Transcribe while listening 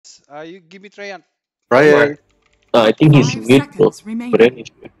You give me Trayan. Ryan. I think he's 5 mute, bro. seconds remaining. But then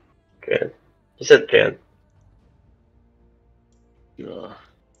he's mute. Trent. He said Trent.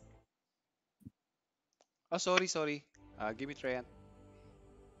 Oh, sorry. Give me Trayan.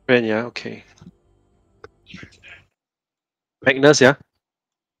 Ryan, yeah, okay. Magnus, yeah?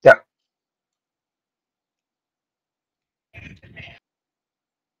 Yeah.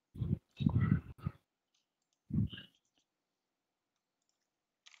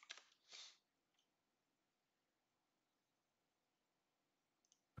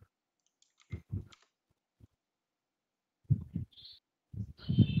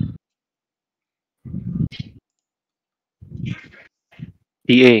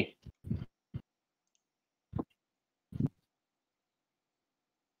 DA.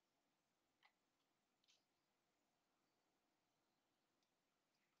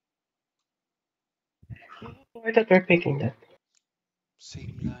 I thought we're picking that.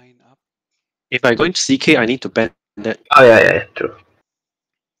 Same line up. If I go into CK, I need to ban that. Oh yeah, true.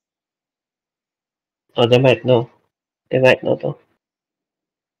 Oh, they might know. They might know though.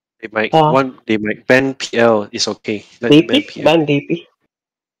 They might ban PL. It's okay. Let's ban DP? PL. Ban DP?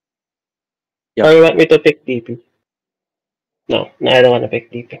 Yeah. Or you want me to pick DP? No, I don't want to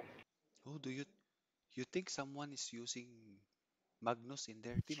pick DP. Oh, do you think someone is using Magnus in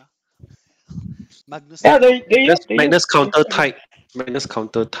their team? Magnus. Yeah, they Magnus used counter tight. Magnus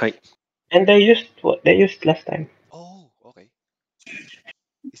counter tight. and they used what they used last time. Oh, okay.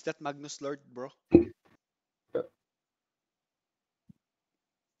 Is that Magnus Lord, bro?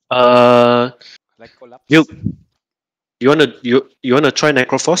 Like collapse? You wanna try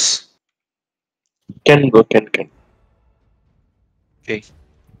Necroforce? Can go, can. Okay.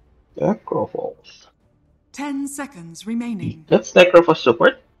 Necroforce. 10 seconds remaining. That's Necroforce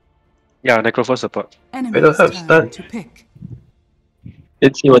support? Yeah, Necroforce support. Enemy's don't have turn stun. to pick.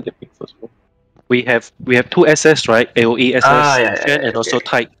 Let's see what they pick first. We have 2 SS, right? AOE SS yeah, and also okay.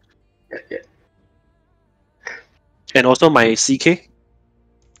 tight. Yeah. And also my CK.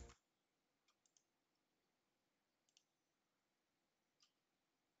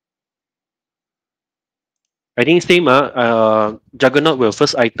 I think same Juggernaut will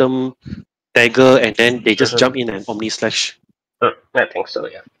first item dagger and then they just jump in and Omni Slash. I think so,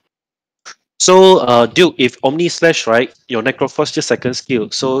 yeah. So Duke, if Omni Slash, right, your Necroforce just second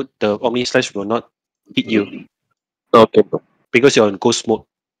skill, so the Omni Slash will not hit you Okay, bro. because you're in ghost mode.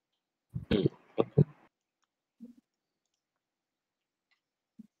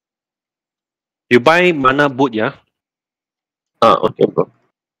 You buy mana boot, yeah? Okay, bro.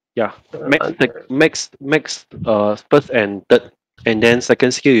 Yeah. Max first and third, and then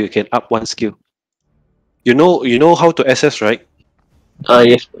second skill you can up 1 skill. You know how to SS, right?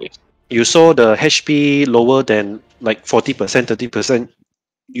 Yes, please. You saw the HP lower than like 40%, 30%,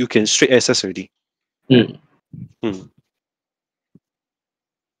 you can straight SS already. Hmm. Hmm.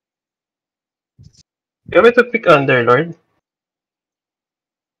 You want me to pick Underlord?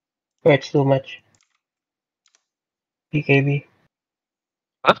 Oh, it's too much. PKB.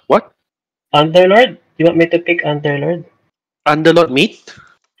 Huh? What? Underlord? You want me to pick Underlord? Underlord mid?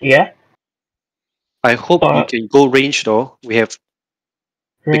 Yeah? I hope you can go range though. We have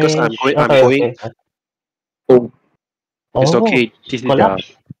because I'm Range. going. Okay. Oh, It's okay.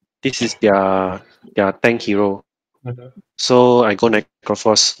 Collapse. This is their tank hero. Mhm. So I go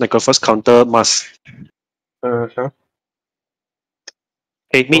Necroforce. Necroforce counter must.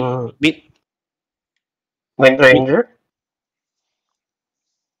 Hey, mid. Wind Ranger?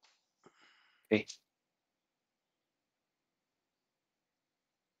 Okay.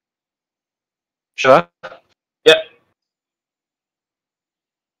 Sure. Yeah.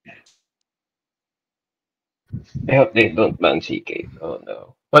 I hope they don't ban CK. Oh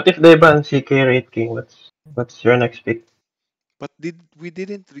no. What if they ban CK Raid King? What's your next pick? But we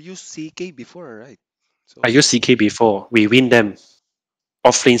didn't use CK before, right? So I used CK before. We win them.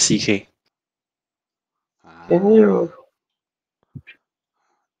 Offlane CK. Can you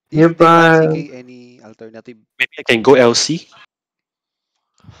if they ban ban? CK, any alternative? Maybe I can go LC.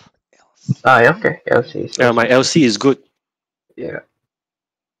 Else? Yeah, okay. LC is Yeah, my LC is good. Yeah.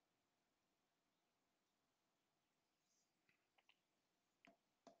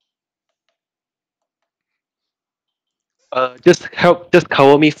 Just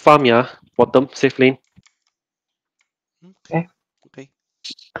cover me farm, yeah. Bottom, safe lane. Okay. Okay.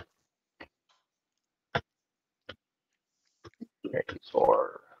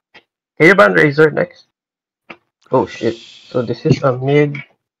 Razor. Can you ban Razor next? Oh shit. So this is a mid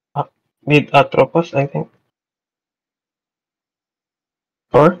Atropos, I think.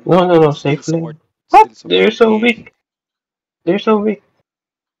 Or no, safe lane. Support. What? Still support. They're so weak. They're so weak.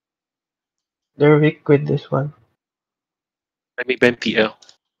 They're weak with this one. Let me ban PL.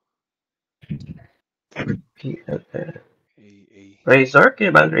 A. Razor? Can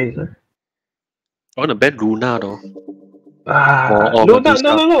you ban Razor? I want to ban Luna though. Or No, no, no, Medusa.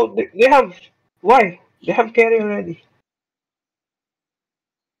 no, no. They have. Why? They have carry already.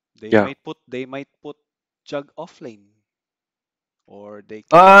 Yeah. They might put Jug offlane, or they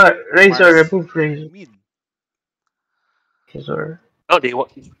can put Razor, Mars remove Razor. mid. Razor. No, they want.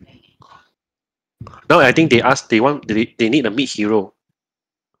 No, I think they need a mid hero.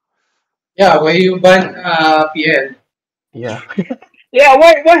 Yeah, why you ban PL? Yeah. Yeah,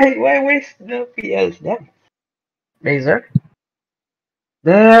 why waste the PLs then? Razor?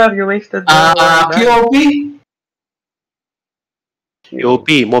 Damn, you wasted the ban. QOP?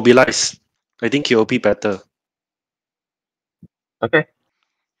 QOP mobilize. I think QOP better. Okay.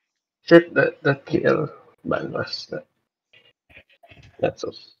 Shit, the PL ban was that's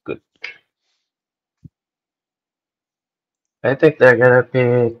so good. I think they're gonna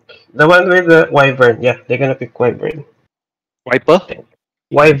pick the one with the Wyvern. Yeah, they're gonna pick Wyvern. Viper, I think.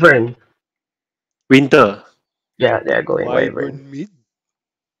 Wyvern. Winter. Yeah, they're going Wyvern. Wyvern mid.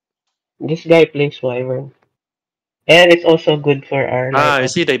 This guy plays Wyvern. And it's also good for our You lineup.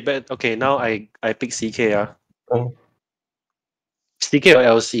 see they bet. Okay, now I pick CK. Um, CK or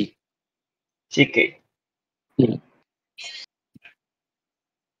LC. CK. Hmm.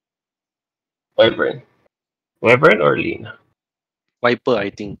 Wyvern. Wyvern or Lean? Viper, I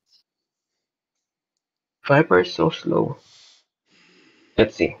think. Viper is so slow.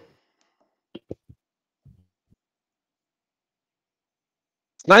 Let's see.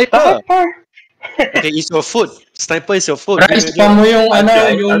 Sniper. Sniper! Okay, it's your foot. Sniper is your foot. Right, spam mo yung I'll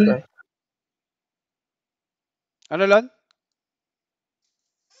try, I'll yung try. Ano Lon?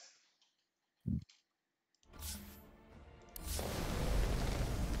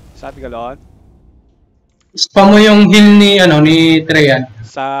 Sabi ka Lon? spam mo yung heal ni Treyan.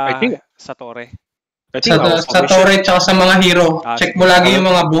 I think Sa Torre. I think our Sa formation. turret tsaka sa mga hero. Check mo lagi yung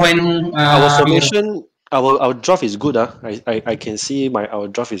mga buhay ng Our hero. formation. Our draft is good. I can see our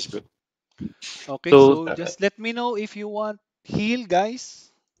draft is good. Okay, So so just let me know if you want heal,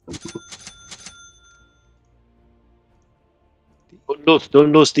 guys.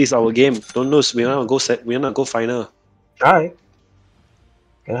 don't lose. This is our game. Don't lose. We wanna go set. We wanna go final. Try.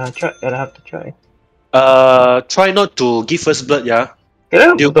 Gotta have to try. Try not to give first blood. Yeah. Can I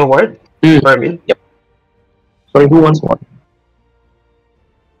have Duke. the word? For me? Yep. Sorry, who wants one?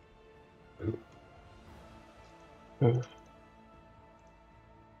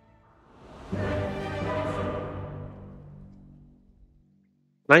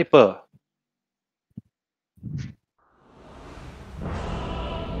 Sniper.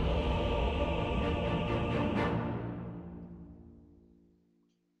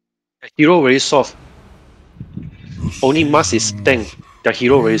 The hero very soft. Only Mars is tank. The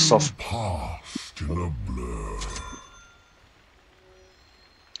hero very soft.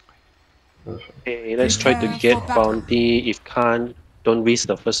 Okay, let's try to get bounty. If can't, don't waste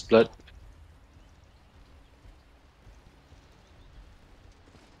the first blood.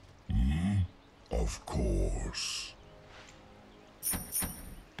 Of course.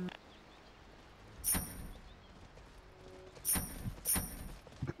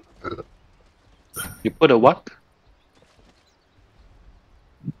 You put a what?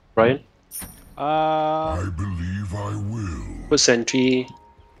 Brian? I believe I will. Put sentry.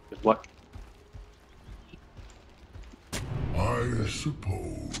 With what? I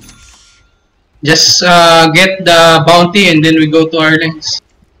suppose. Just get the bounty and then we go to our lanes.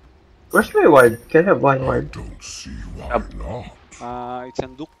 Where's my word? Can I have one I word? don't see why not. It's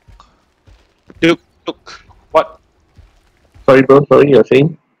Anduk. Duke. What? Sorry, bro. Sorry, you're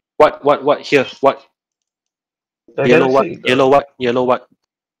saying? What? Here. What? I Yellow gotta what? see the- Yellow what? Yellow what?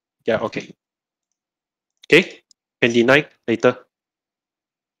 Yeah, okay. Okay? Can deny later.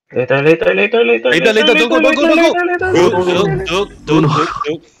 Later. Later. Don't go.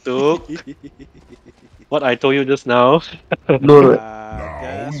 Duke. What I told you just now. No,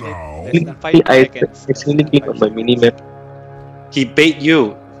 Just wait Now. less than 5 I seconds. actually click on my mini map. He bait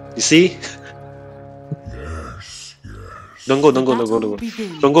you. You see? Yes. Don't go. Battle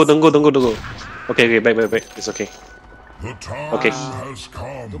begins. Don't go. Okay, back. It's okay. The time Okay. has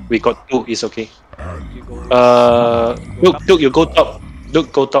come. We got 2, it's okay. And You go. Duke, you go top.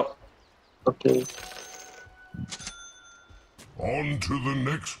 Duke, go top. Okay. on to the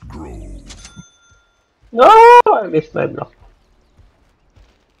next grove. No, I missed my block.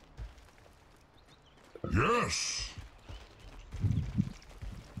 Yes.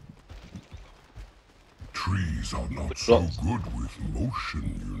 Trees are not so good with motion,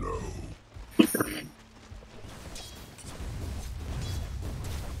 you know.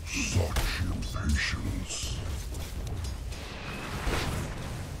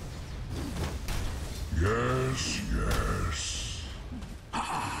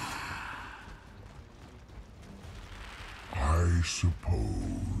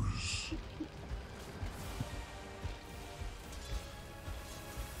 suppose.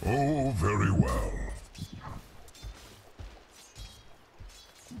 Oh, very well.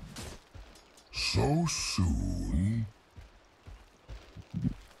 So soon?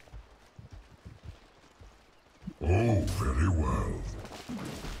 Oh, very well.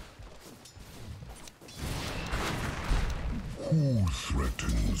 Who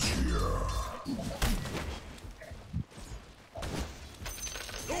threatens here?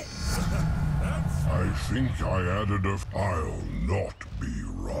 I think I added a... I'll not be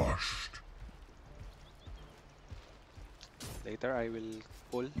rushed. Later, I will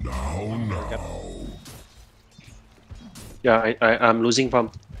pull. Now. Yeah, I'm losing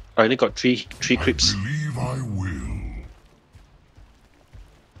farm. I only got three I creeps. believe I will.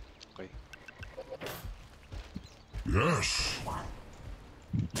 Okay. Yes.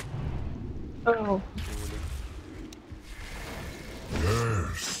 Oh.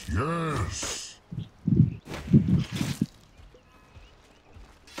 Yes, yes.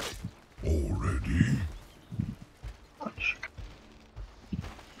 Already?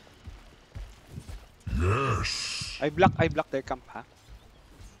 Yes. I block their camp, huh?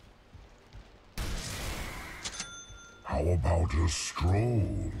 How about a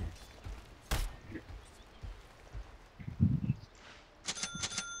stroll?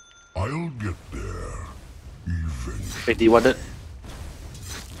 I'll get there eventually. Wait, you wanted?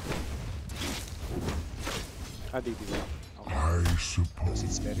 How did you do? Okay. I Because suppose.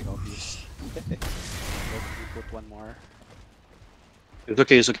 it's very obvious. Let me put one more. It's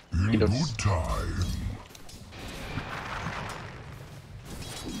okay, it's okay. In You know. good time.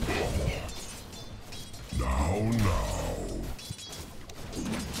 Now.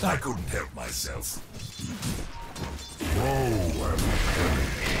 I couldn't help myself. Throw and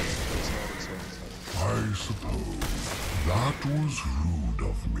I suppose that was rude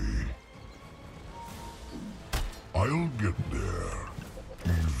of me. I'll get there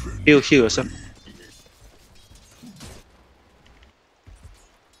eventually. Heal yourself.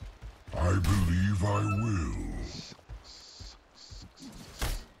 I believe I will.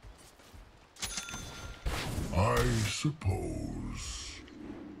 I suppose.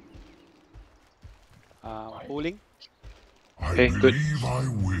 Pulling. I Okay, good. believe I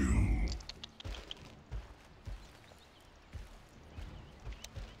will.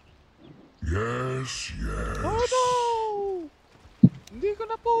 Yes, yes. Oh no! Hindi ko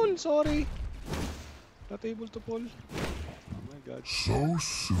na pull. Sorry. Not able to pull. Oh my god. So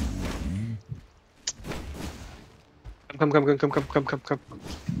soon. Come.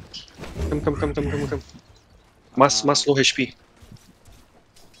 Mas low HP.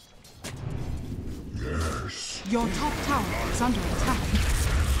 Yes. Your top tower is under attack.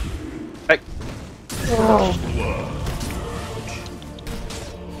 Back.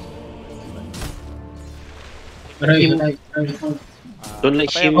 Don't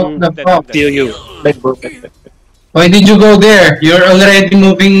let him steal you. Back, bro. Back. Why did you go there? You're already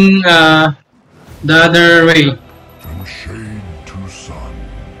moving the other way. From shade to sun.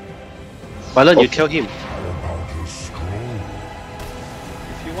 Balan, you tell him. How about a stroll?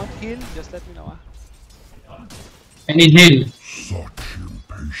 If you want heal, just let me know. I need heal. Such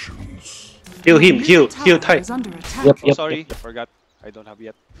impatience. Heal him, Your heal middle tower tight. is under attack. Yep, Oh, yep. sorry. Forgot. I don't have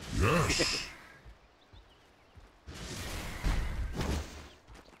yet. Yes.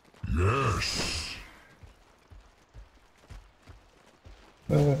 Yes.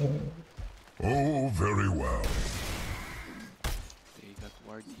 Oh, very well. They got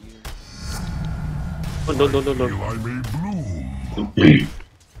ward here. Oh, no. Feel I may bloom.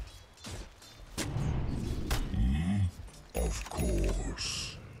 Of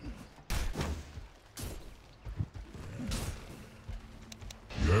course.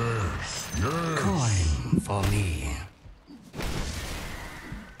 Yes. Coin for me.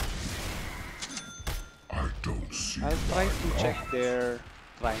 I don't see. I'll try to check their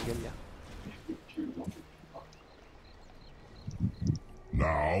triangle, yeah.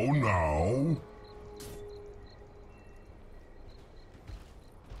 Now.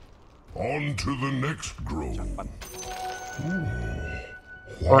 On to the next grove.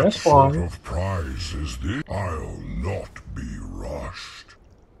 What Nice sort one. of prize is this? I'll not be rushed.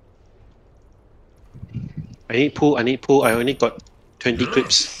 I need pull. I only got 20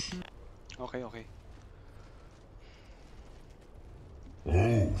 clips. Okay.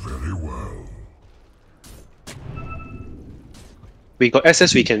 Oh, very well. We got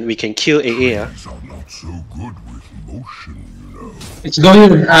SS. We can kill AA. These are not so good with motion, you know. Let's go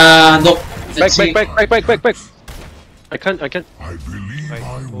here. Look. Let's see. Back. I can't. I believe Right,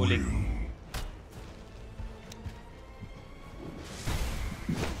 I will. bowling.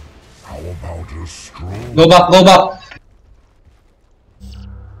 about a stroll? Go back, go back.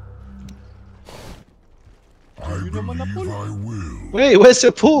 I believe I will. Wait, where's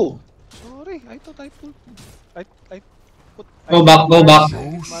your pool? Sorry, I thought I pulled. I put. Go back, go back. So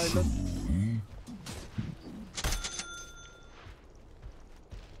Marlon. soon.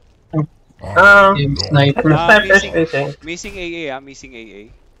 Game sniper. Sniper's Missing, racing. missing AA, missing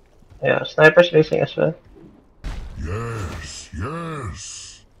AA. Yeah, sniper's racing as well. Yes,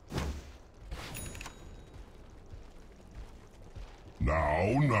 yes.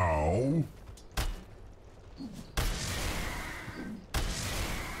 Now.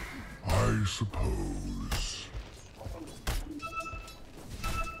 I suppose.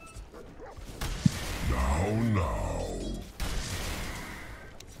 Now.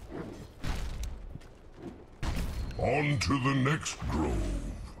 On to the next grove.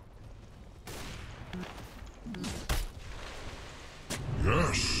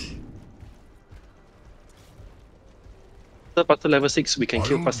 Yes. Past level 6, we can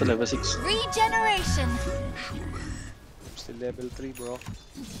kill past level 6. Regeneration. Eventually. I'm still level 3, bro.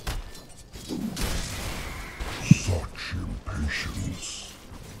 Such impatience.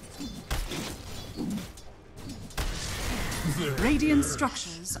 Radiant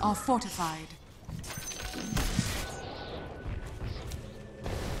structures are fortified.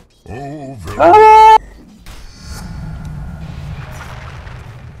 Oh, very.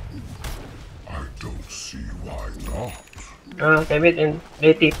 I don't see why not. David in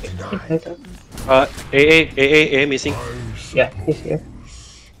native. AA missing. Yeah, he's here.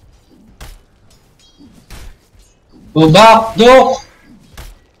 Go back, Doc.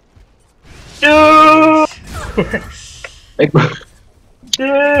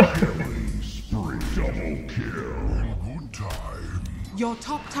 No! Double kill in good time. Your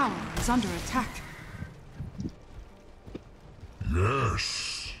top tower is under attack.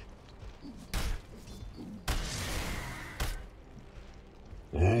 Yes.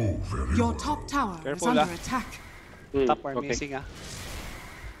 Oh, very Your well. top tower is Careful, under ah. attack. Top are Okay. missing,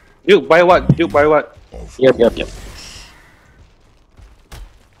 Duke, buy what? Duke, buy what? Of Yep.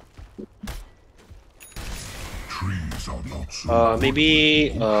 trees are not so Maybe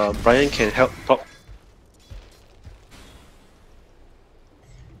Brian can help top.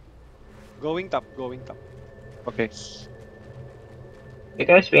 Going top. Okay. You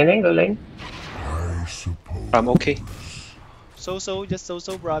guys winning the lane? I suppose. I'm okay. Just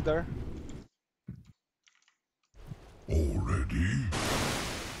so, brother. Already?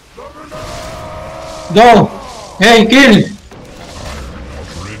 Go. Hey, kill.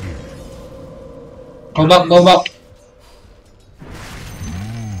 Ready. Go back, go back.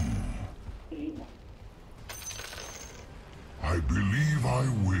 I believe I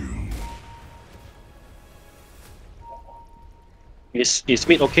will. Is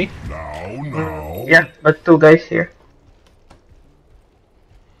mid okay? Now. Yeah, but two guys here.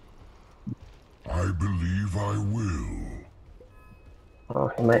 I believe I will. Oh,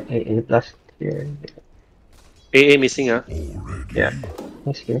 he might AA blast here. AA missing, ah. Already? Yeah,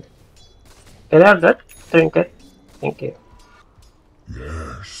 he's here. Can I have that? Trinket. Thank you.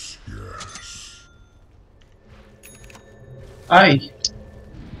 Yes. Ay.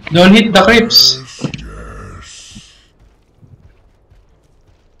 Don't hit the creeps. Yes.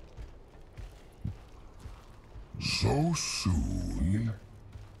 So soon?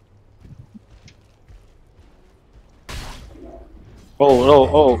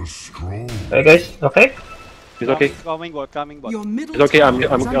 Oh. A stroll. Hey guys, okay? It's okay. Coming bot. Your middle It's okay, tower I'm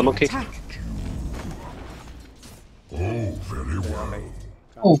is under okay. attack. Oh, very well.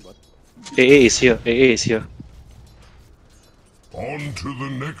 Oh. Coming bot. AA is here. On to the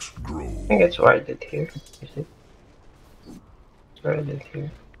next I grove. think it's warded here. Is it? It's warded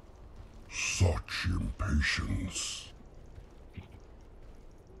here. Such impatience.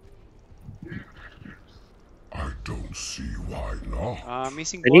 I don't see why not.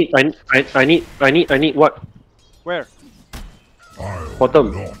 Missing I need what? Where? I'll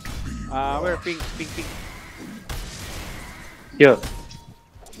Bottom. not be Where? rushed. Ping. Here.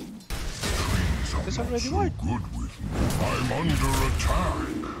 Trees are There's not already so one. good with me. I'm under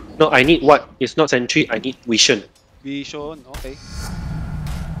attack. No, I need what? It's not sentry, I need vision. Vision. Okay.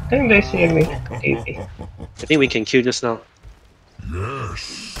 I think they see me. TP. I think we can kill just now.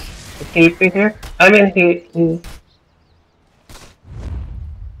 Yes. TP here? I mean, he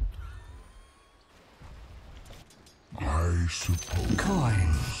I suppose.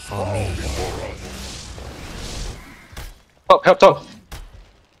 Coin for me. Help, top.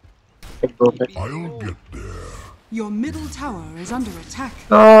 I'll get there. Your middle tower is under attack.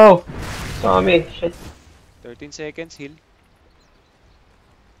 No! Saw me. Shit. 13 seconds. Heal.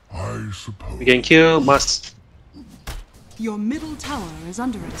 I suppose. We can kill Must. Your middle tower is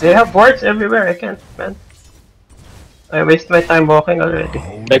under attack. They have wards everywhere. I can't, man. I waste my time walking already.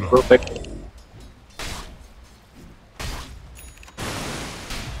 Oh, Back, bro, back.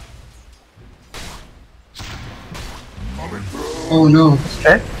 Oh no.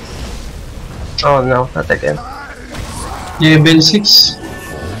 Okay. Oh no, not again. Level 6.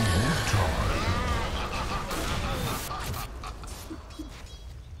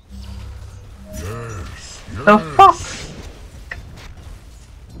 yes, The yes. fuck?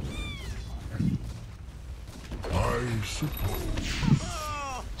 I suppose.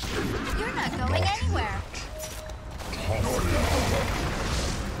 You're not going anywhere.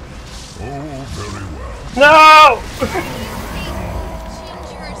 Oh, very well. No!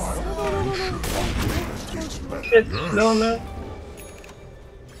 Ginger, Shit, slow man.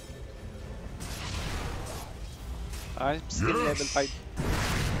 I'm still level 5.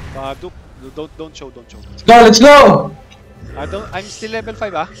 Don't show. Let's go! I'm still level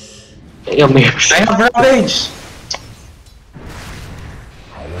 5 ah. Yeah, man. I have Rampage!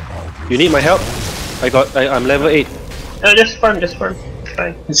 You need my help? I'm level 8. No, just farm. It's fine.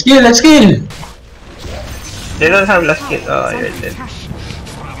 Let's kill! They don't have last kill. Oh, you're dead.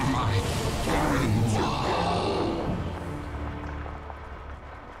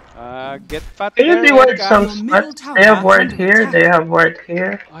 Get fat. Can you there, reward Erica. some smart? They have ward here. They have ward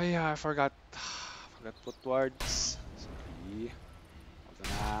here. Oh yeah, I forgot. Forgot put words. Sorry.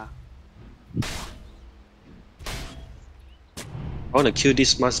 Hold on. I wanna kill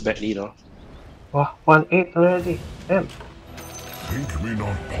this Must badly though. Wow, 1-8 already. Damn. Think me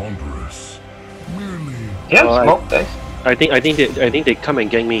not ponderous. Merely Yeah, Alright. smoke guys. I think they come and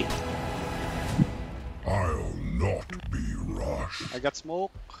gang me. I'll not be rushed. I got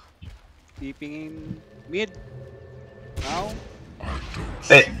smoke. Peeping in mid. Now I don't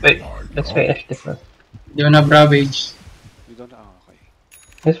Wait, see why let's not. finish this one. They don't have Ravage. we don't. Oh, okay.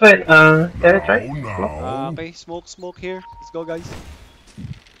 Let's wait. Can I try? Now, Okay, smoke here. Let's go, guys.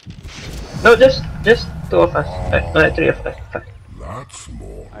 No, just two of us. No, three of us. that's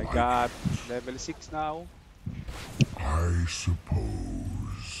more I like got level 6 now. I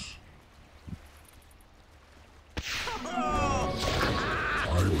suppose.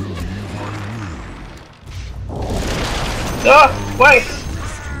 I believe I Ah, why?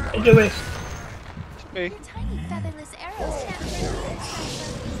 Did you waste? Okay. your tiny featherless arrows can't hurt.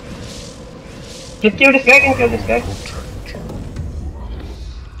 Can kill this guy.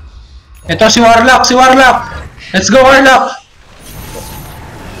 Ito si Warlock! Let's go Warlock!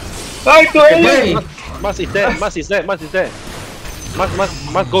 Oh, too early. Hey! Must is there. Must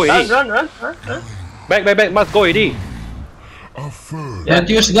go already. Run. Back, must go already. will. A fur Don't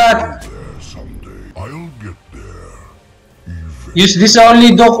use that! there someday. I'll get there. Even Use this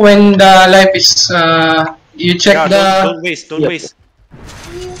only Doc when the life is you check Yeah, the don't waste.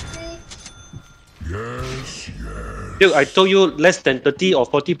 yes. Dude, I told you less than 30 or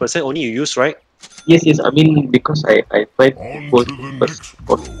 40% only you use, right? Yes, I mean, because I tried On both to the first next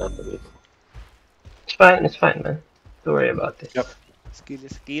both blow. It's fine, man. Don't worry about it. Yep.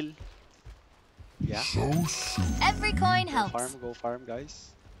 Skill. Yeah. So soon. Every coin helps. Go farm,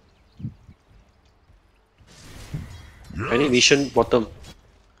 guys. I need vision bottom.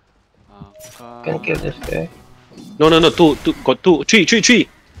 Can kill this guy. No, two, got two, three.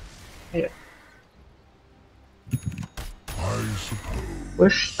 Yeah. I suppose.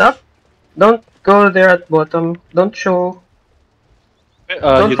 Push stop. Don't go there at bottom. Don't show.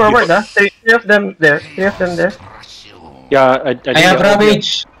 Don't forward, huh? Three of them there. Yeah, I I have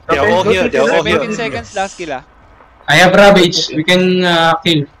Ravage! They're all here. They're all 17 here. seconds last kill ah. I have Ravage! We can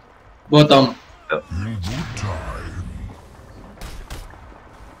kill bottom. In good time.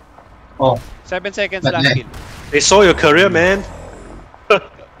 Oh, 7 seconds But last then- kill. They saw your career, man.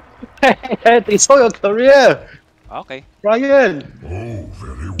 They saw your career, Okay. Ryan. Oh,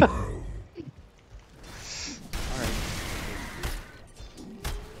 very well.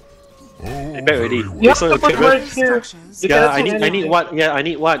 Oh, Back already. very well. You have saw to your put career. words here. Structures. You Yeah, cannot I do need anything. one. Yeah, I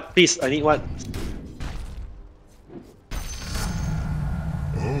need one. Please, I need one.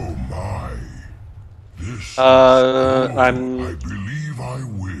 Oh my. This. I'm. I believe I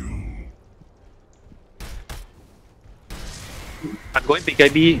will. I'm going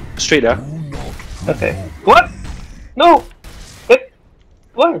BKB straight. Do not Okay. What? No. Wait.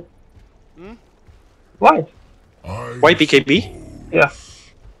 Why? Why? I Why BKB? Yeah.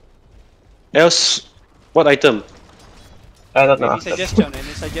 Else, what item? I don't know. Any suggestion?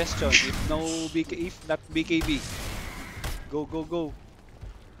 If not BKB, go.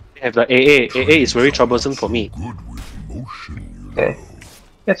 I have the AA. AA is very troublesome for me. good with motion, you Okay. know.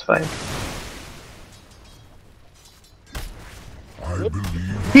 It's fine. I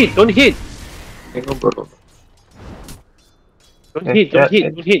believe Hit, don't hit. I know, bro. Don't Okay, hit, don't yeah, hit,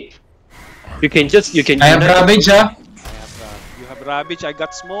 it- don't hit. You can I have unite. Ravage, ah. You have Ravage, I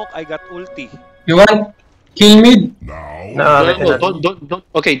got Smoke, I got Ulti. You want kill mid? now. No, No, we no, no, cannot. don't.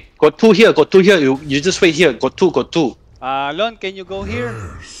 Okay, got two here, got two here. You just wait here. Got two. Lon, can you go here?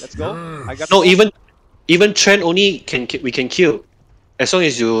 Let's go. I got No, Smoke. even Trent only we can kill, as long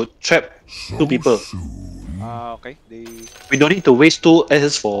as you trap two people. Soon. Okay. We don't need to waste two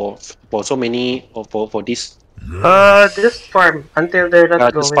SS for so many or for this. Just farm until they're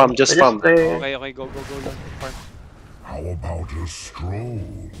not Just going. farm, just We farm. play. Okay, go, Lon. Farm. How about a stroll?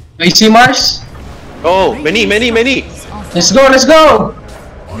 I see Mars. Oh, many. Structures are Let's go, let's go.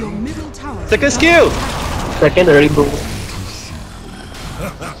 Your middle tower. Second is skill. under attack. Second early bro.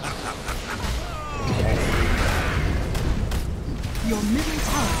 Your middle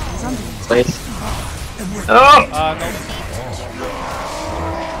tower is under attack. Nice. Oh!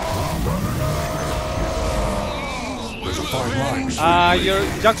 No. Your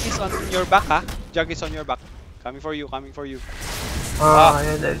Jug is on your back, ha? Jug is on your back. Coming for you.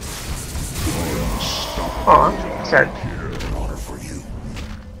 Yeah, that. Oh, sad.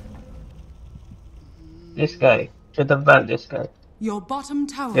 This guy. Should have banned this guy. Your bottom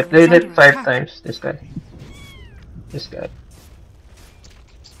tower They is played under it 5 attack. times, this guy. This guy.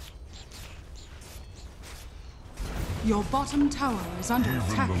 Your bottom tower is under Even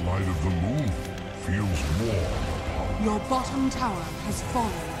attack. the light of the moon feels warm. Your bottom tower has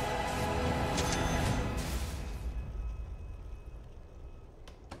fallen.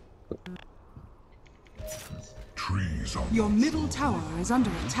 Trees on Your middle tower is under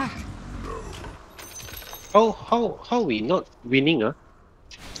attack. How we not winning? attack.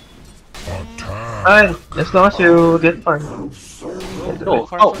 Fine, as long as you get farm. No,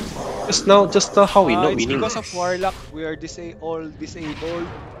 how? Just now how we not It's winning? because of Warlock. We are all disabled.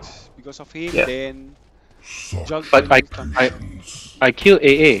 Because of him, Yeah. then Such Jug. But I kill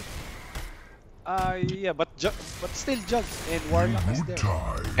AA Yeah, but still Jug and Warlock is there.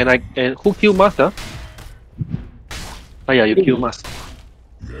 Mutai. and who kill Master? Oh yeah, you kill Master.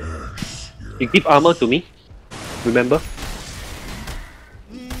 Yes, You give armor to me. Remember?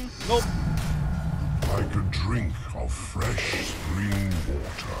 Nope. I could drink of fresh spring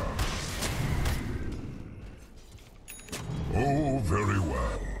water. Oh, very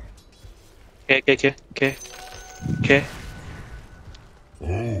well. Okay.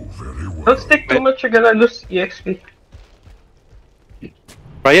 Oh, very well. Don't stick too much, you're gonna lose EXP.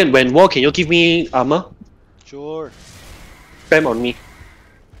 Ryan, when war, can you give me armor? Sure. Spam on me.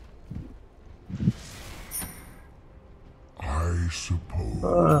 I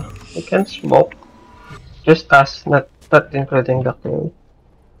suppose. You can smoke. Just us, not including the king.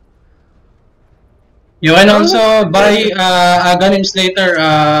 You can also buy Aghanim Slater,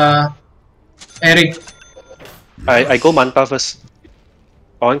 Eric. I go Manta first.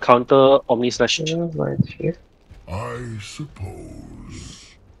 I want counter Omni Slash. Wards here. I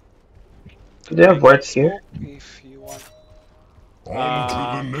suppose. Do they have wards here? Smoke if you want. On to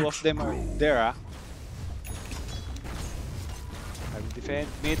the Two of next them are grove. there, ah. I will defend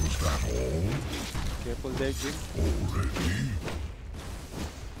mid. Is that all? Careful there, Jim. Already?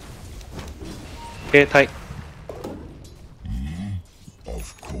 Okay, tight.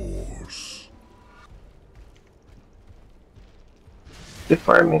 Of course. Keep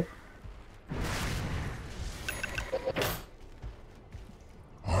farming.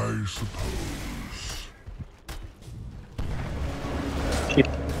 I suppose.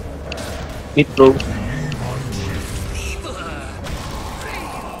 Mid bro.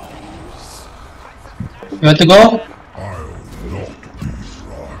 You want to go? I'll not be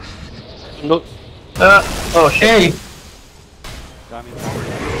rushed. No, Oh shit. Hey, Coming.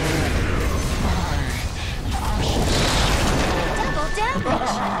 Double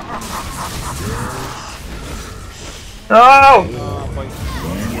damage. No! Point.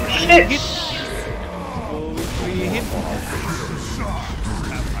 Shit! Going free hit.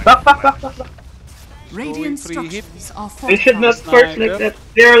 Back. Radiant free hit. structures are They should not fortified. first like that.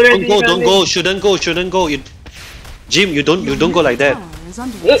 They're already don't go, running. shouldn't go. Jim, you don't go like that. Tower is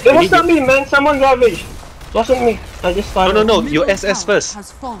under It attack. was not me, man. Someone ravaged. It wasn't me. I just thought. No, Middle you SS tower first.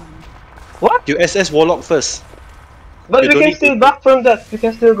 Has fallen. What? You SS Warlock first. But You we don't can need still to- back from that. We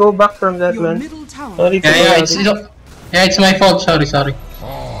can still go back from that, Your man. middle tower. No need to yeah, go it's my fault. Sorry.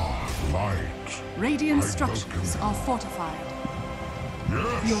 Ah, light. Radiant structures are fortified.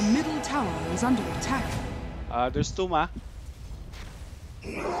 Yes. Your middle tower is under attack. There's two, ma.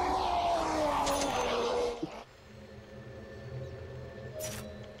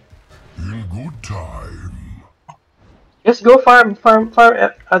 Just go farm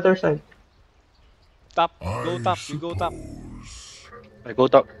other side. Top, go top, we go top. I go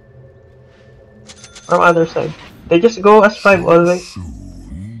top. From other side. They just go as 5 always.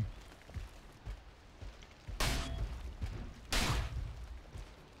 Soon.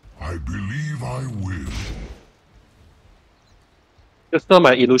 I believe I will. Just now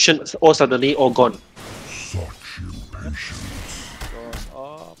my illusion all suddenly all gone. Such impatience. Cross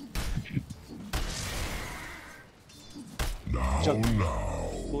up. Now.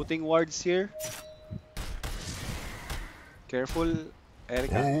 Putting wards here. Careful,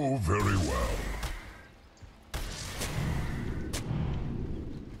 Erica. Oh, very well.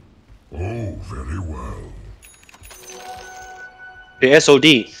 Oh, very well. The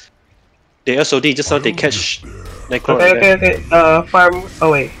SOD. The SOD just now they catch Necro. Okay. Farm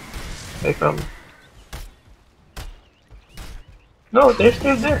away. Away from. No, they're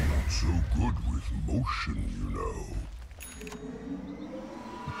still there. Not so good with motion, you know.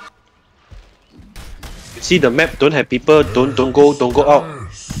 You see the map don't have people. Don't go out.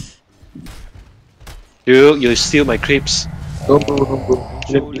 Yes. You steal my creeps. Don't go.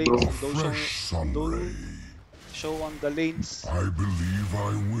 Show Let me lanes, go. don't Fresh sun don't ray. show on the lanes. I believe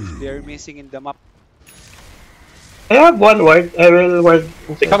I will. They're missing in the map. I have one ward. I will ward.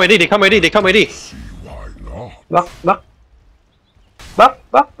 They come ready. See why not?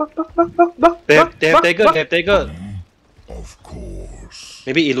 Back. They have dagger. Of course.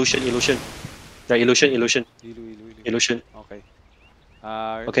 Maybe illusion. Yeah, illusion. Illusion. Okay.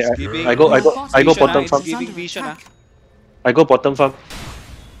 Okay, it's giving I go vision, bottom it's farm. giving vision, I go bottom farm.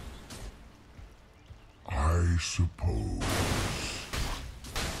 I suppose.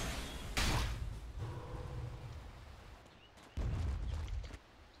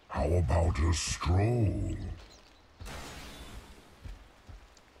 How about a stroll?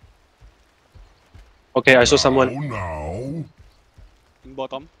 Okay, I saw someone. Now. In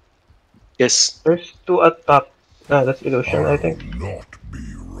bottom. Yes, There's 2 at top. Ah, that's illusion, I I'll think. not be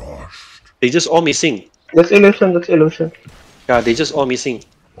rushed. they just all missing. That's illusion. Yeah, they just all missing.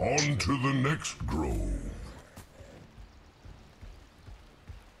 On to the next grove.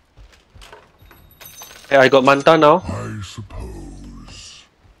 Hey, I got Manta now. I suppose.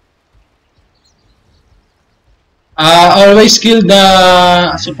 Always kill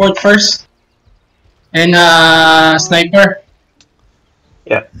the support first. And sniper.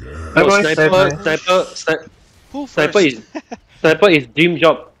 Yeah. Yes. I'm Oh, going Who first? sniper is dream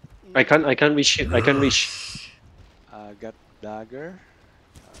job. I can't reach it. I can't reach. Got dagger.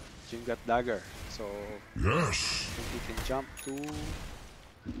 Jim got dagger. So Yes. I think he can jump to.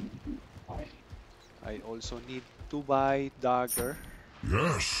 I also need to buy dagger.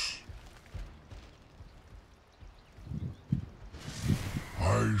 Yes.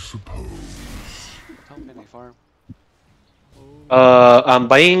 I suppose. How can I farm? I'm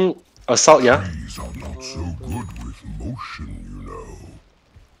buying assault. Yeah. Trees are not so good with motion, you know.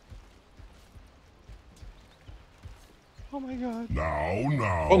 Oh my god.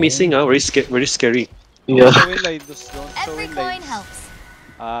 Now. All missing. Very scary. Yeah. Show in line, just don't show Every in coin line. helps.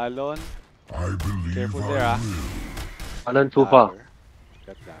 Alon. I believe Careful I there, will. Alan too far. Dagger.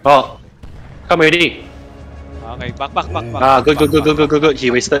 Got dagger. Oh, come ready. Okay, back. Good.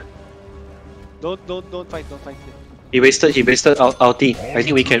 He wasted. Don't fight. He wasted ulti. I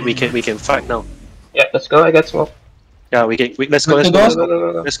think we can fight now. Yeah, let's go. I got smoke. Yeah, let's go.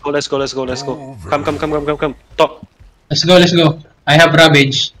 Go. Let's go. Come. Top. Let's go. I have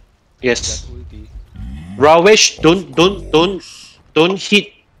Ravage. Yes. Ulti. Ravage, don't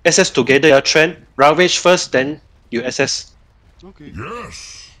hit SS together, yeah, Trent. Ravage first, then you SS. Okay.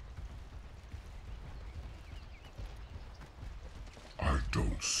 Yes. I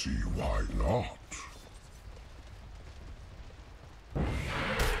don't see why not.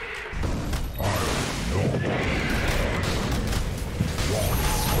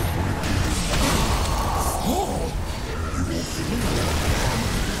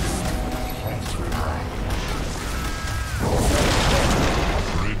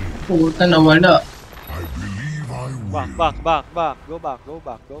 Puta, nawala. I believe I will. Back.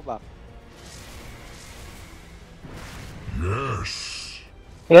 Go back. Yes.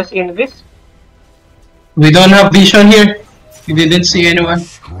 Yes, Invis. We don't have vision here. We didn't see anyone.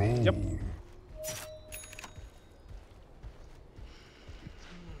 Stroll. Yep.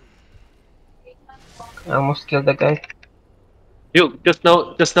 I almost killed the guy. You just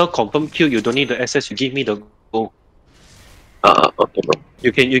now confirm kill. You don't need the SS. You give me the goal. Okay, bro.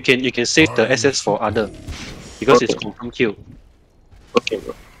 You can save the SS for other because it's confirm kill. Okay,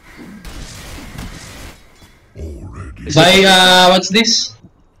 bro. Already. Buy, what's this?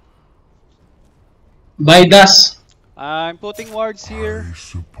 Buy dust. I'm putting wards here. I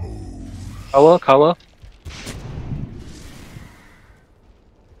suppose. Cover.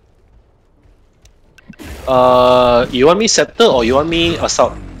 You want me scepter or you want me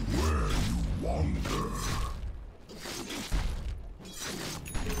assault?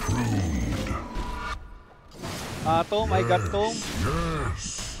 Tome, I got Tome.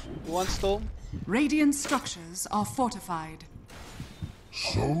 Yes. Who wants Tome? Radiant structures are fortified.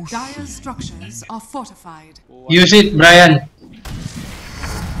 So Dire structures are fortified. Who wants Use it, Brian.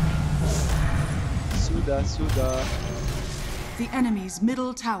 Suda. The enemy's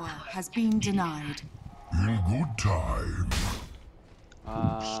middle tower has been denied. in good time.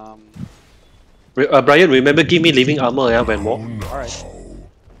 Brian, remember give me living armor when walk. Alright.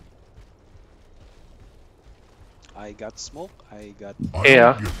 I got smoke. I got.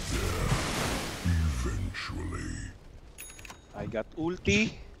 Yeah. Get there eventually. I got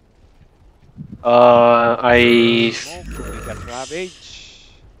ulti. I Smoke. We got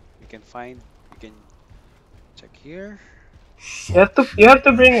ravage. We can find. We can check here. You have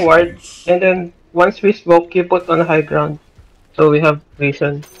to bring ward, and then once we smoke, you put on high ground, so we have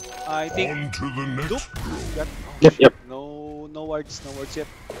vision. I think. On to the Duke next group. got. Yep, yep. No wards yet.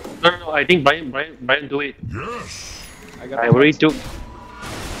 No, I think Brian do it. Yes. I got. I no already wards. took. I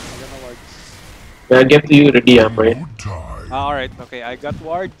got no wards. I'll get to you ready, In Brian. good time. Alright, okay, I got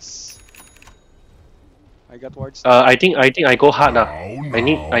wards. I think I go hard lah. Now,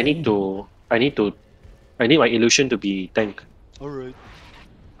 I need my illusion to be tank. Alright.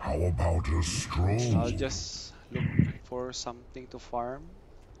 How about a stroll? I'll just look for something to farm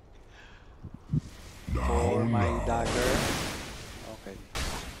for my dagger. Okay.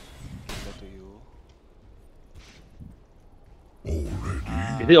 Go to you.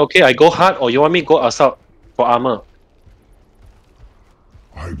 Already? Is it okay? I go hard or you want me go assault for armor?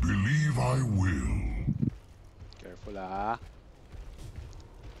 I believe I will. Careful ah.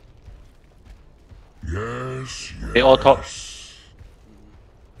 Yes, yes. They all top.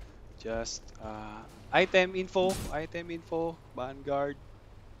 Just item info, Vanguard.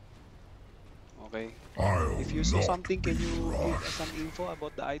 Okay. I'll If you saw not something, can be you give us rushed. some info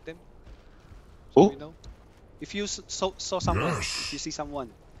about the item? Who? We know. If you saw someone, Yes. if you see someone,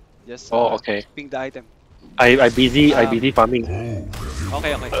 just Oh, okay. ping the item. I busy farming. Oh,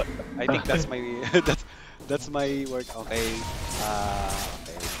 very Okay. I think that's my that's my work. Okay. Okay.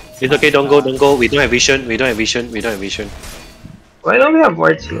 It's okay. Don't go. We don't have vision. Why don't we have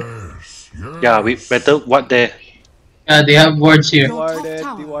wards here? yes, yes. Yeah, we better what there. Yeah, they have wards here. Your top Dewarded,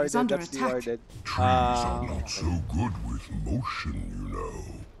 tower is under that's attack. dewarded. Trees are not so good with motion, you know.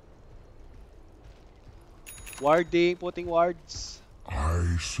 Warding, putting wards.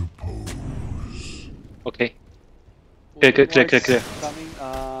 I suppose. Okay. Putting Clear. wards Coming.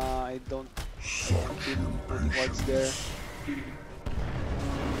 I don't Such putting wards there.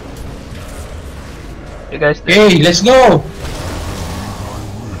 You guys, Hey, let's go!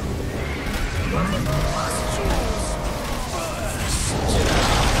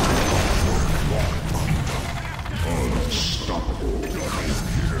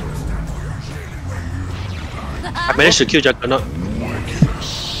 I managed to kill Juggernaut.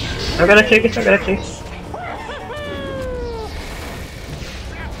 I'm gonna chase.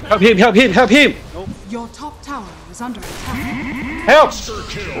 Help him! Your top tower is under attack. Help!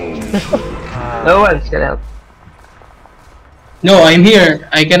 No one's gonna help. No, I'm here.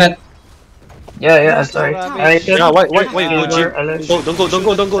 I cannot. Yeah, I'm sorry. I Yeah, can why you go, Jim? alert.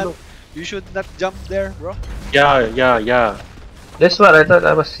 Don't go. You should not jump there, bro. Yeah. This one, I thought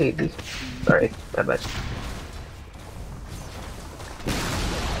I was CD. Sorry, my bad.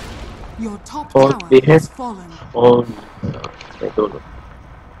 Your top Oh, tower they has have- fallen. Oh, I don't know.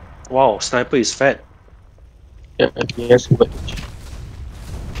 Wow, sniper is fat. Yeah, yes, but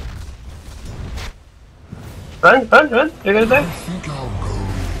Run! You're gonna die. I think I'll go.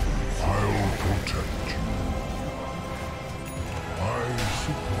 I'll protect you. I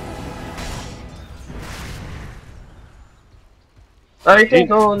suppose.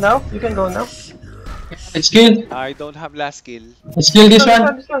 You can go now. Let's kill. I don't have last kill. Let's kill this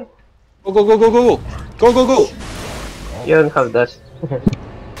one. This one. Go. You don't have dust.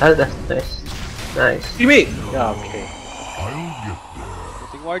 That's nice. Nice. Give me! Yeah, okay. I'll get there.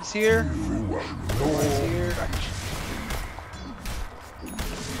 Putting wards here. Wards here.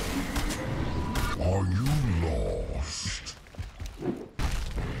 Are you lost?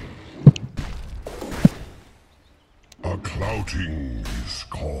 A clouting is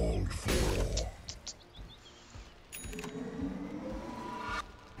called for.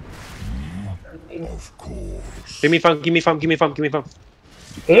 Of course. Give me farm. Can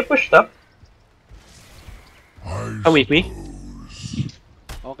you push top? I Come with me.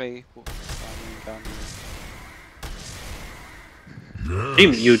 Okay. Coming.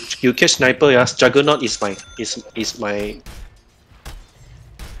 Jim, you catch sniper, yes. Juggernaut is my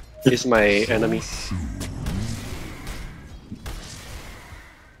enemy.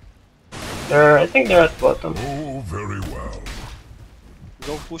 I think they're at bottom. Oh, very well.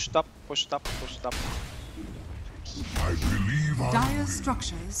 Go push top. I believe I Dire will.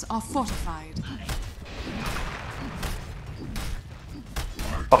 structures are fortified.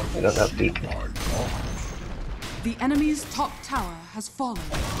 Fuck, I don't have peak. The enemy's top tower has fallen.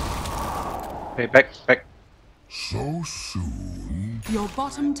 Okay, back. So soon. Your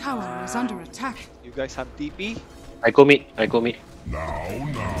bottom tower is under attack. You guys have TP? I go mid. Now.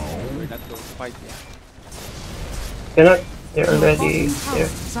 We're not going to fight yet. Cannot. They're Your already bottom tower there.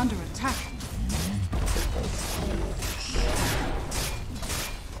 is under attack.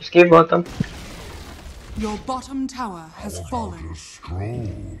 Just keep bottom. Your bottom tower has fallen. A stroll.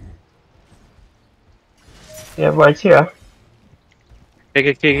 They have wards here.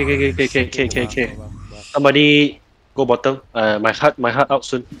 Okay. Somebody go bottom. My heart out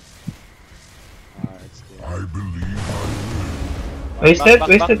soon. Alright, stay. I believe I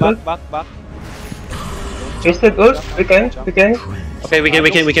Wasted ult. Back. Wasted ult. We can. Okay, we can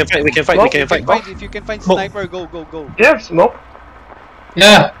fight. If you can find Smoke. sniper, go. You have smoke.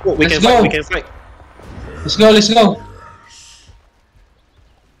 Yeah, We let's can go. fight. We can fight. Let's go.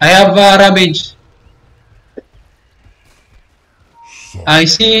 I have Ravage. I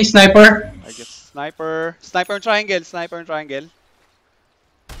see sniper. I get sniper. Sniper and triangle.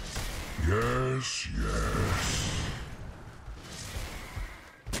 Yes.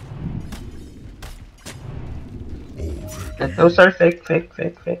 Those are fake.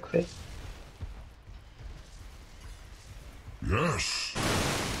 Yes.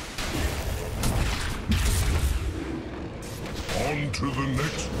 On to the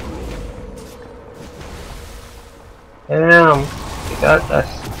next Damn. They got us.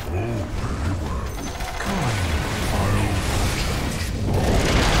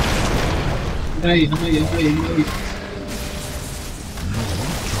 Ay.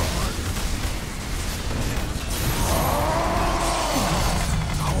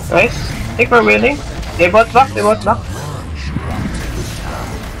 Nice. I think we're winning. They bought back.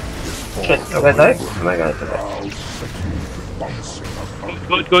 Shit, am I die? Am I gonna die?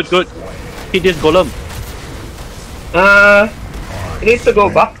 Good. Hit this golem. We need to go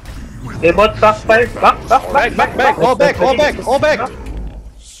back. They bought back 5. Back. All back. Go back.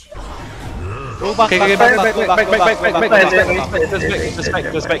 Okay, back.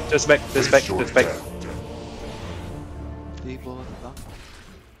 Just back. They both back.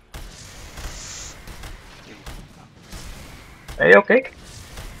 Are you okay?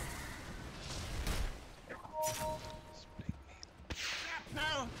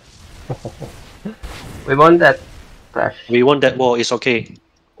 We won that clash. We won that war. It's okay.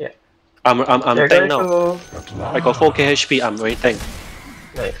 Yeah. I'm They're tank going now. to... I got 4k HP. I'm very tank.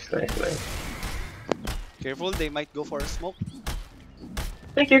 Nice. Careful, they might go for a smoke. I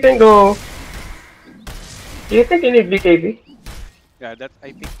think you can go... Do you think you need BKB? Yeah,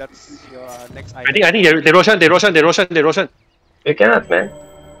 I think that's your next I item. think they Roshan. You cannot, man. You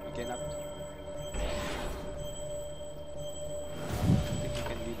cannot. I think you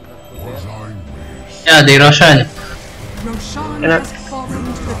can leave it up to there. Yeah, they Roshan. Roshan Cannot. has fallen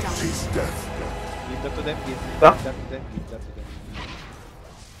to the dust. Give that to them. Give Huh? that to them.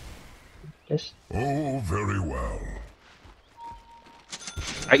 Just... Oh, very well.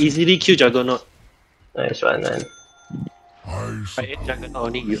 I easily kill Juggernaut. Nice one, man. I I aim Juggernaut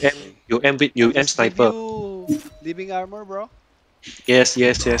only. You aim sniper. You leaving armor, bro? Yes.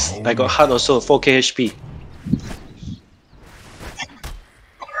 I got heart also. 4k HP.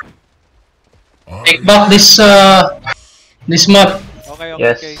 Take back this map. Okay.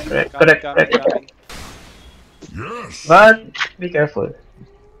 Yes, okay. correct. Coming. Yes. But be careful. You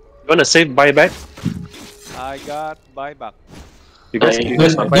wanna save buyback? I got buyback. You guys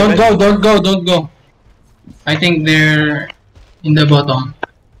want buyback? Don't go. I think they're in the bottom.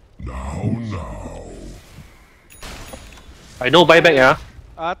 Now. I know buyback, yeah.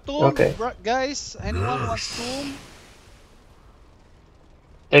 Tomb, Okay. guys. Anyone wants tomb?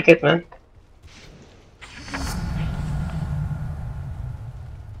 Take it, man.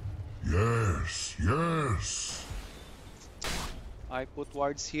 Yes. I put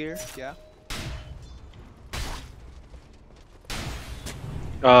wards here. Yeah.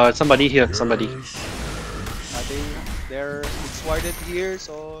 Somebody here. Somebody. They're it's warded here,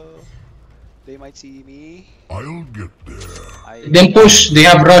 so they might see me. I'll get there. Then push. They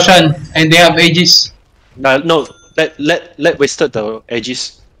have Roshan and they have Aegis. No, Let wasted the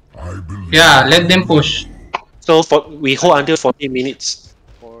edges. I believe. Yeah, let them push. So we hold until 40 minutes.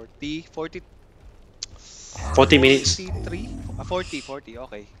 40, 40, 40 minutes. 43? 40, 40.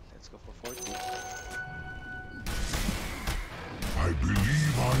 Okay, let's go for 40. I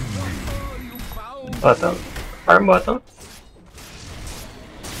believe I will. Bottom. Farm bottom.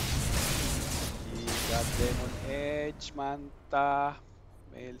 He got Demon Edge, Manta,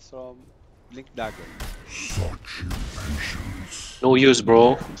 Maelstrom, Blink Dagger. Such impatience. No use,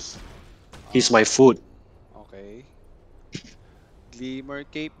 bro. He's my food. Okay. Glimmer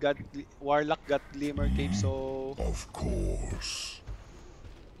Cape got Warlock got Glimmer Cape, so Of course.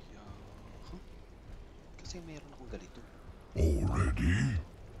 yeah. Huh? Kasi meron akong ganito. Already?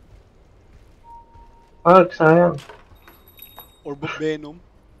 Wag, sayang. Orb of Venom.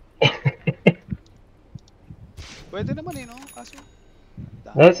 Pwede naman no? Kaso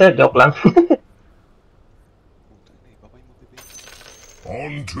Yes, sir. Joke lang. putang ina, iba pa yung mabibigay.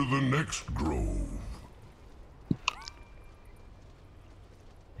 On to the next grove.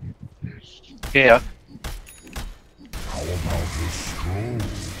 Okay, yeah. How about a stroll?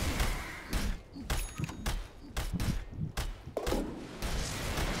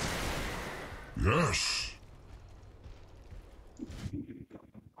 Yes.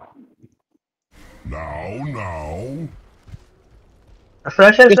 Now.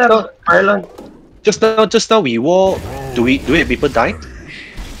 Refreshes, sir. Marlon. Just now we war. Do we have people die?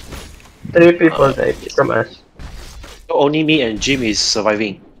 3 people died from us. So only me and Jim is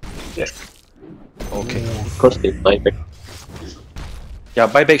surviving. Yeah. Okay. Because they buy back. Yeah,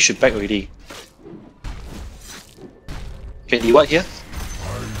 buyback should back already. Can you what here?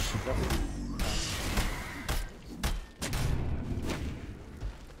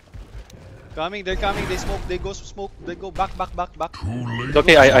 Coming, they're coming, they smoke, they go smoke, they go back. Too late.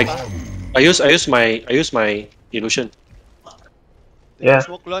 Okay, I use my illusion. They Yeah. go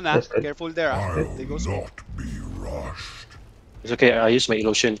smoke clone, ah. That's good. Careful there, ah. I'll They go smoke. not be rushed. It's okay. I use my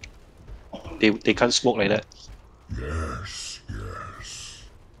illusion. They can't smoke like that. Yes.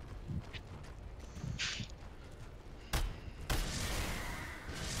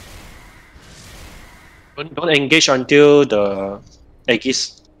 Don't engage until the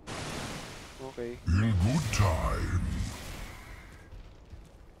Aegis. Okay. In good time.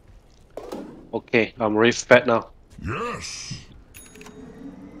 Okay, I'm really fat now. Yes.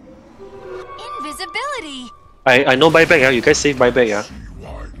 Invisibility. I know buyback. Yeah, you guys save buyback. Yeah. See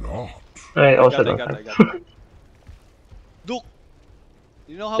why not? I also I don't got. have. Duke!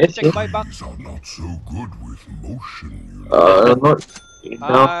 You know how to Yes, check yes. buyback? These are not so good with motion, you know. Not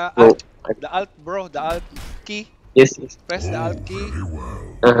now. No. The alt, bro, the alt key. Yes. Press the alt key. Very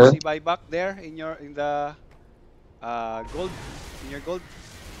well. Uh-huh. See buyback there in the gold, in your gold.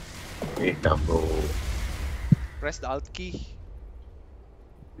 Wait now, bro. Press the alt key.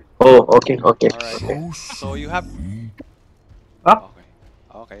 Oh, okay. Alright. So you have. Up.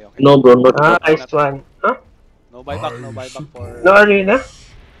 Okay. No, bro, not. Ah, nice one. Huh? No buyback for. No arena?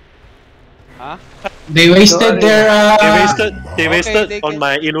 Huh? They wasted their They wasted they on can-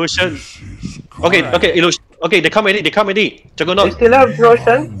 my illusion. This is Okay, Alright. illusion. Okay, they come already. They Juggernaut. still have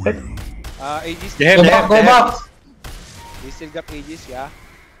Roshan? Aegis. They have- go back. They still got Aegis, yeah.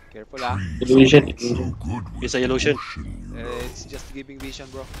 Careful, ah. Illusion. so good with It's an illusion. motion, you know. It's just giving vision,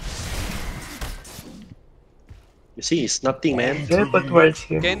 bro. You see, it's nothing, man. They put words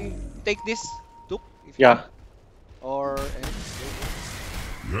here. Can take this, Duke, if you Yeah, or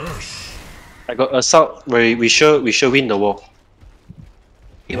Yes. I got assault where we sure win the war.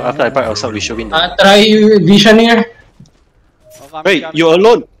 Even after I buy assault, we should win the war. Try vision here. Wait, you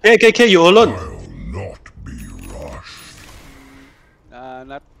alone? Okay, you alone. I'll not be rushed.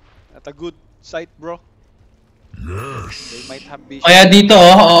 Not a good sight, bro. Yes. They might have vision. Kaya dito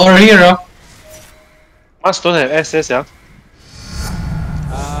or here Must don't have SS, yeah.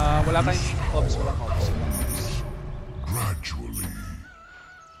 Wala kayong ops, wala kang ops. Gradually.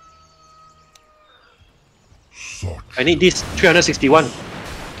 Such. I need this 361.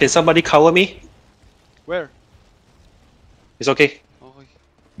 Can somebody cover me? Where? It's okay. Okay.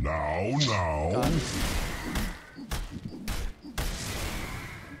 Now.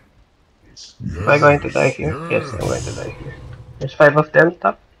 Am I going to die here? Yes, I'm going to die here. There's 5 of them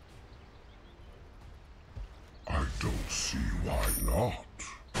top. I don't see why not.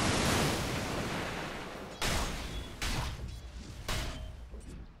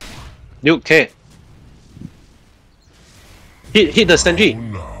 Nuke K. Hit the sentry.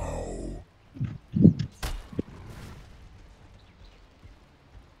 Now.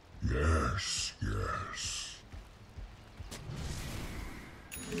 Yes.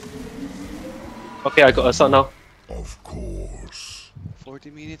 Okay, I got assault now. Of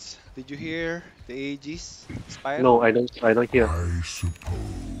minutes. Did you hear the AGs expire? No, I don't hear. I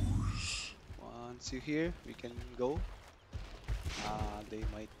suppose. Once you hear, we can go. They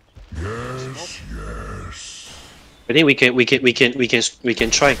might smoke. Yes, yes. I think we can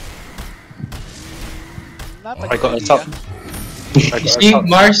try. Not a I good got a idea. top. I You got a see, top.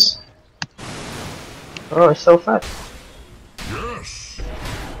 Mars? Oh, it's so fast. Yes.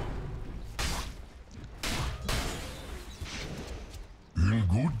 In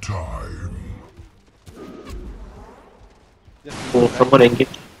good time. Just Oh, someone engage.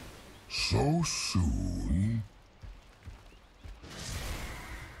 So soon.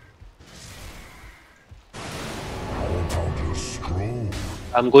 How about a stroll?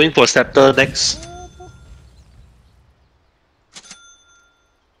 I'm going for scepter next.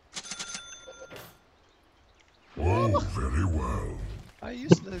 Oh, very well. I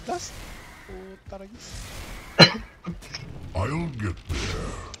use the dust. Oh, taragis. I'll get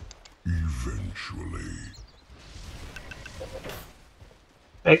there. Eventually.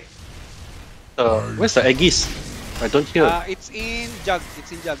 Like, Where's the Aegis? I don't hear. It's in jug.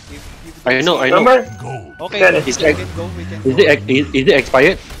 It's in jug. If you I know, don't see I it- know. number? Gold. Okay, Got it. we Is can it- go. We can Is go. is it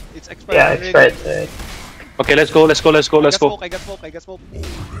expired? It's expired. Yeah, already. it's right. Okay, let's go. Let's go. Let's go. I Let's got go. smoke. I got smoke. I got smoke.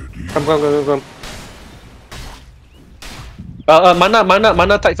 Already. Come.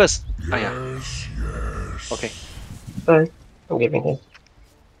 Mana type first. Yeah. Yes, yes. Okay, Fine. I'm giving him.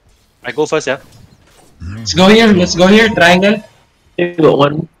 I go first. Yeah. Let's go here. Let's go here. Triangle. You got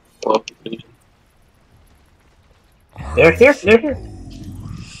one. Oh, They're here. They're here.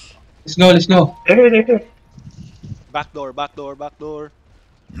 Let's go. Let's go. They're here. They're here. Back door. Back door. Back door.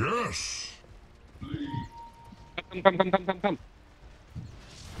 Yes. Come.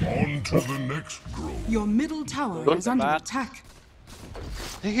 On to the next grove. Your middle tower Don't is under back. attack.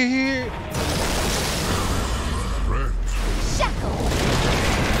 Here. Threat. Shackle.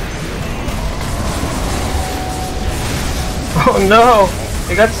 Oh no!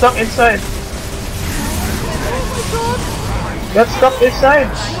 They got stuck inside. Got stuck inside.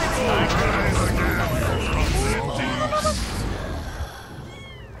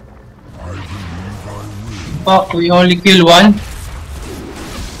 I believe I will. Fuck, we only kill one.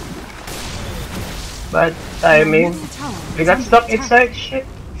 Bad Your timing. middle tower They is got under stuck attack. inside. Shit.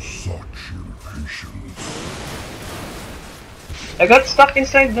 Such impatience. I got stuck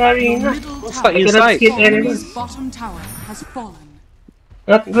inside the Your arena. middle What's tower that inside? Hit anyone. enemy's bottom tower has fallen.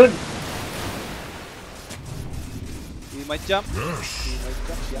 Not good. We might jump. Yes. We might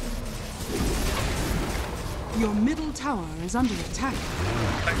jump. Yeah. Your middle tower is under attack.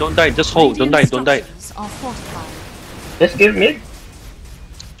 Don't die. Just hold. Don't die. Don't die. Structures are fortified. Just give mid.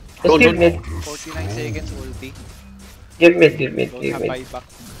 Just Don't- give don't- mid. 49 seconds ulti. Give mid. Give mid. Don't Give have mid. buyback.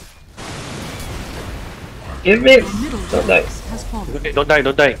 Give mid. Your middle Don't die. barracks has fallen. Okay, don't die.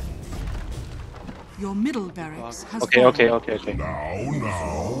 Don't die. Your middle barracks has Okay. fallen.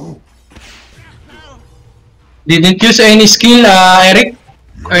 Now. Didn't use any skill, Eric,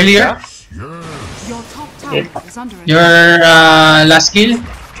 earlier. Yes, yes. Your top tower is under attack. Your last skill.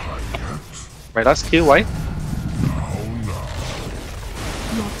 My last kill. Why?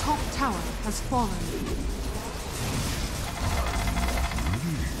 Your top tower has fallen.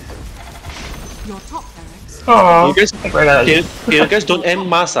 Your top barracks Oh, You guys, forgot. you guys don't aim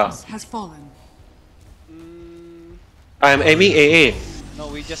Masa. has fallen. I am aiming AA. No,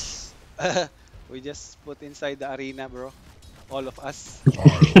 we just we just put inside the arena, bro. All of us.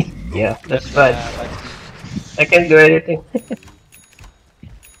 Yeah, that's bad. But I can't do anything.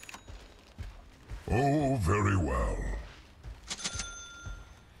 Oh, very well.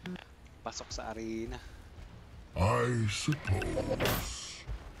 pasok sa arena. I suppose.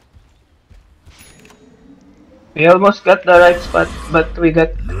 We almost got the right spot, but we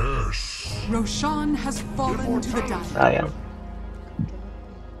got Yes. Roshan has fallen to the dark. sayang.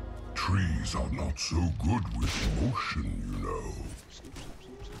 Trees are not so good with motion, you know.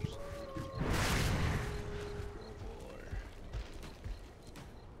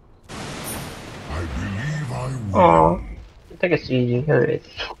 I believe I will. Oh, I think it's GG already.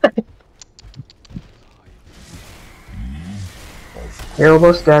 We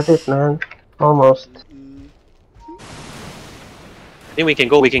almost got it, man. Almost. I think we can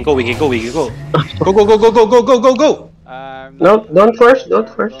go. Go. Go. No, don't force, don't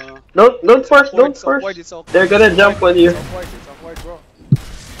force. Don't force, don't force. It's awkward. They're gonna jump on you. It's awkward, bro.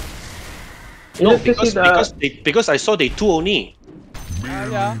 You No, need to see because I saw they two only.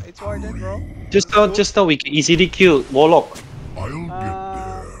 Yeah, it's warden, bro. Just now we can easily kill Warlock. I'll get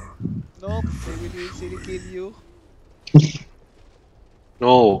there. Nope, they will easily kill you.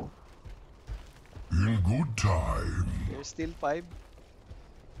 No. In good time. There's still 5.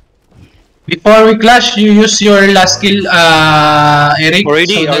 Before we clash, you use your last skill, Eric. So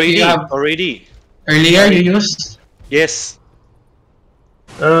that you have Already. earlier you used. Yes.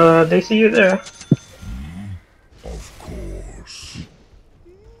 They see you there. Of course.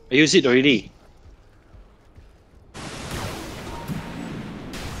 I use it already.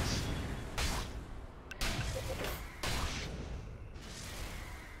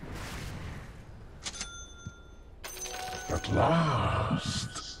 At last.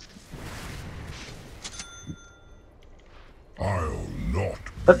 I'll not.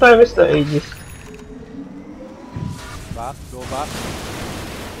 What time is the Aegis? Back, go back.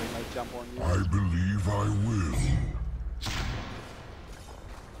 They might jump on you. I believe I will.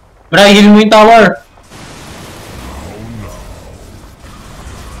 Bra, heal mo yung tower.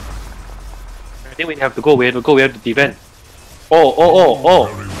 I think we have to go. We have to defend. Oh.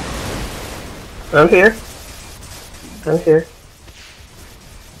 I'm here.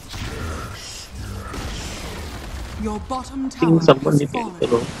 Your bottom tower Someone has need fallen. to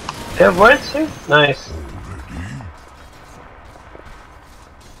know. They have wards here? Nice.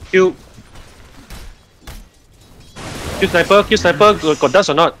 Q sniper. Got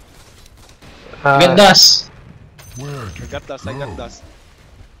dust or not? Get dust. Where I did got dust, I got dust.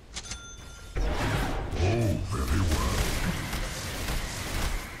 Oh, very well.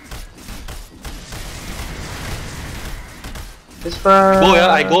 This far.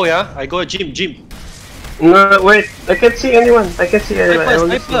 I go Jim. No, wait. I can't see anyone. I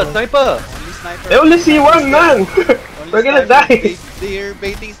only see one. Sniper. Only sniper. I only see one man. Only We're gonna sniper. die. They're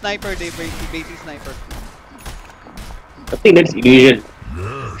baiting sniper, baiting sniper. I think that's illusion.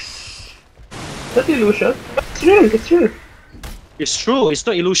 Yes. Not illusion. It's real. It's true. It's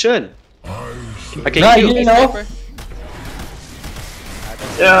not illusion. I can Bra, heal. heal no. Sniper.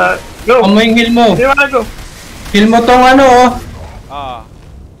 Go. Amo yung heal mo. Do you wanna go? Heal mo tong ano oh. Ah.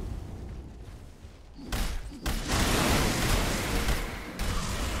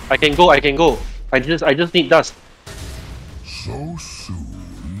 I can go. I just need dust. So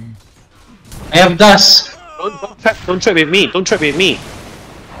soon. I have dust. Don't trap with me.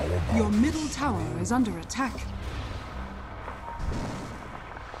 Your middle tower is under attack.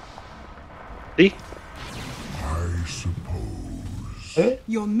 See? I suppose.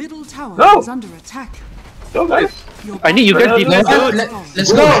 Your middle tower Go. is under attack. Go, guys. Your I need you guys bottom defend, tower dude. has fallen.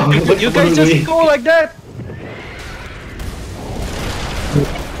 Let's go. You guys just go like that.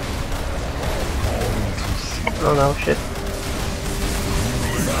 Oh no, shit.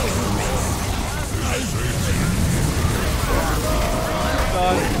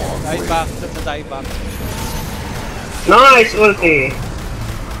 Dive back, that's a dive back. Nice ulti.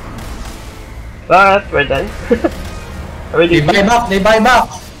 But we're done. They buy back.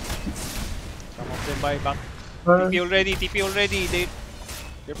 Some of them buy back. TP already,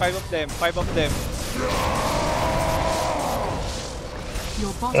 they're five of them.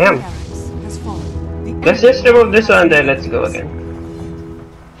 Your bottom Damn. barracks has fallen. The Let's enemy just remove this has one, then been let's go again.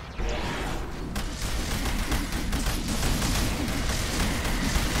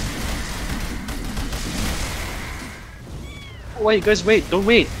 Why you guys wait? Don't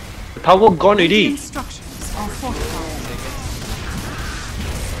wait. The tower gone already. Radiant structures are fortified.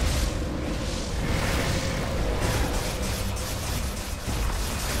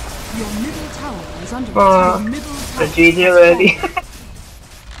 Your middle tower is under attack. Your middle The tower GG has already. fallen.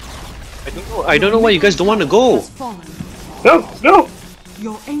 I don't know why you guys don't want to go. Has fallen. Go!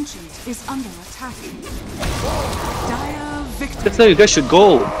 Your ancient is under attack. Dire victory. That's how you guys should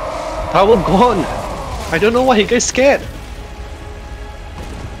go. Tower gone. I don't know why you guys scared.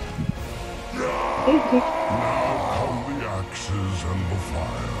 Now come the axes and the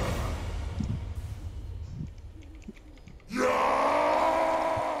fire.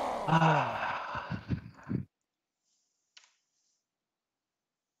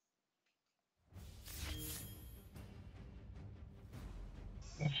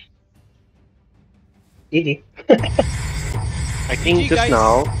 GG. I think GG, just guys.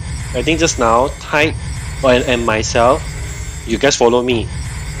 now, Type and myself, you guys follow me.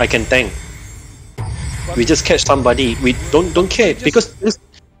 I can tank. We just catch somebody. We don't care because this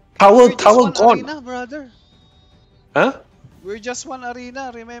tower We're just one gone. arena, brother. Huh? We're just one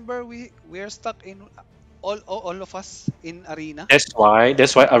arena. Remember, we're stuck in all of us in arena. That's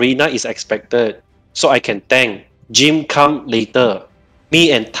why arena is expected. So I can tank. Jim come later.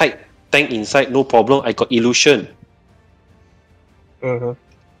 Me and Type tank inside, no problem. I got illusion.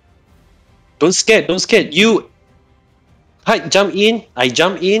 Don't scared. You Type jump in, I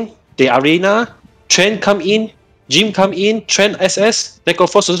jump in, the arena, Trent come in, Jim come in, Trent SS,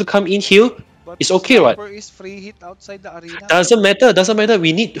 Necroforce also come in here. But It's okay, right? sniper is free hit outside the arena. Doesn't matter. Doesn't matter.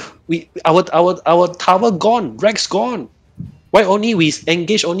 We our tower gone. Rex gone. Why only we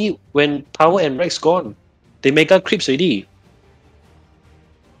engage only when tower and Rex gone? They mega creeps already.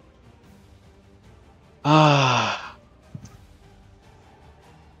 Ah,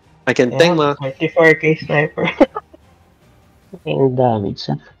 I can tank Yeah, ma. 34k sniper. Yung damage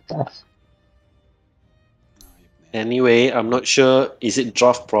sa taas. Ayop na yan. Anyway, I'm not sure. Is it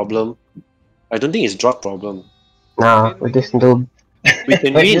draft problem? I don't think it's draft problem. Nah, We with this can win. noob. We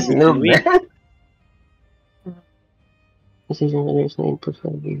can With win. this We can noob, win. man. This is there's no input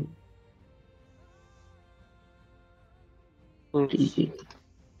for you. Hmm. GG.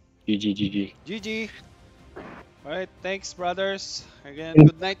 GG GG. GG. Alright, thanks brothers. Again,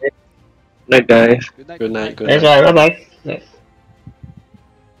 good night. Night, guys. Good night, Good good night. night. Good That's night. why, bye-bye. Yes.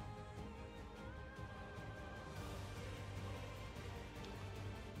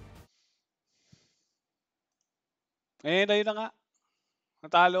 And ayun na nga.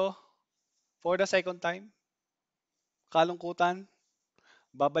 Natalo for the second time. Kalungkutan.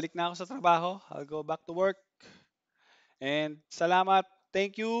 Babalik na ako sa trabaho. I'll go back to work. And salamat.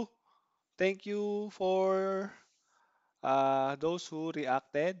 Thank you. Thank you for those who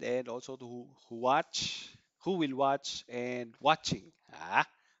reacted and also to who will watch and watching.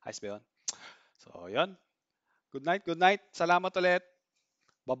 Ayos ba yun? So, yun. Good night, good night. Salamat ulit.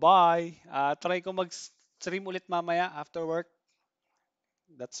 Bye-bye. Try ko mag-stream ulit mamaya after work.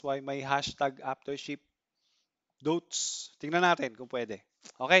 That's why may hashtag aftership dotes. Tingnan natin kung pwede.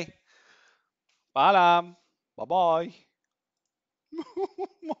 Okay. Paalam. Bye-bye.